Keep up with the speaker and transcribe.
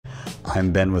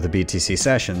I'm Ben with the BTC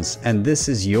Sessions, and this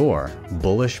is your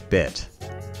Bullish Bit.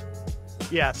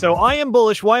 Yeah, so I am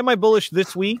bullish. Why am I bullish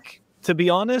this week? To be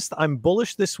honest, I'm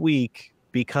bullish this week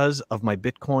because of my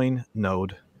Bitcoin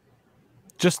node.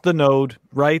 Just the node,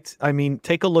 right? I mean,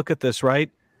 take a look at this, right?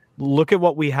 Look at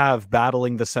what we have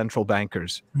battling the central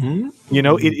bankers. Mm-hmm. You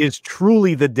know, it is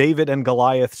truly the David and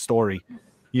Goliath story.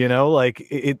 You know, like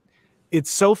it's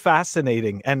so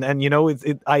fascinating, and you know,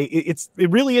 it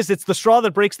really is. It's the straw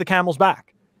that breaks the camel's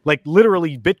back. Like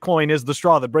literally, Bitcoin is the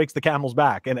straw that breaks the camel's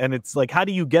back, and it's like, how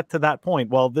do you get to that point?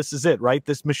 Well, this is it, right?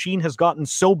 This machine has gotten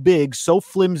so big, so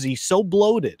flimsy, so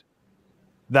bloated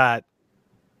that,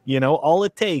 you know, all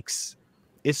it takes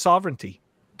is sovereignty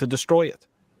to destroy it,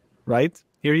 right?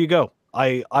 Here you go.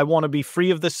 I want to be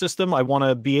free of this system. I want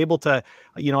to be able to,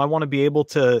 you know, I want to be able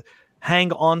to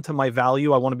hang on to my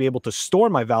value. I want to be able to store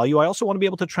my value. I also want to be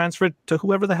able to transfer it to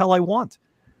whoever the hell I want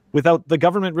without the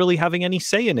government really having any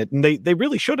say in it. And they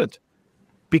really shouldn't,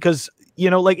 because,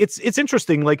 you know, like it's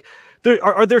interesting. Like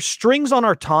are there strings on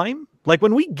our time? Like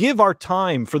when we give our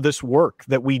time for this work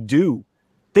that we do,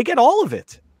 they get all of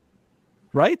it,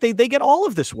 right? They get all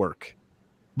of this work,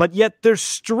 but yet there's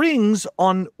strings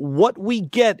on what we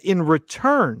get in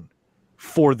return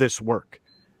for this work.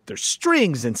 There's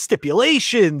strings and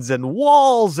stipulations and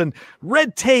walls and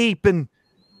red tape, and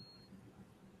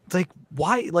it's like,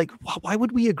 why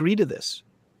would we agree to this?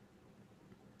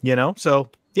 You know? So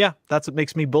yeah, that's what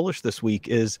makes me bullish this week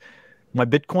is my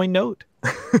Bitcoin node.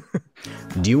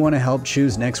 Do you want to help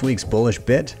choose next week's Bullish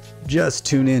Bit? Just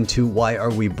tune in to Why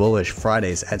Are We Bullish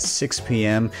Fridays at 6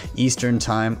 p.m. Eastern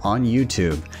Time on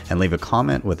YouTube and leave a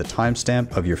comment with a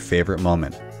timestamp of your favorite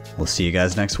moment. We'll see you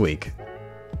guys next week.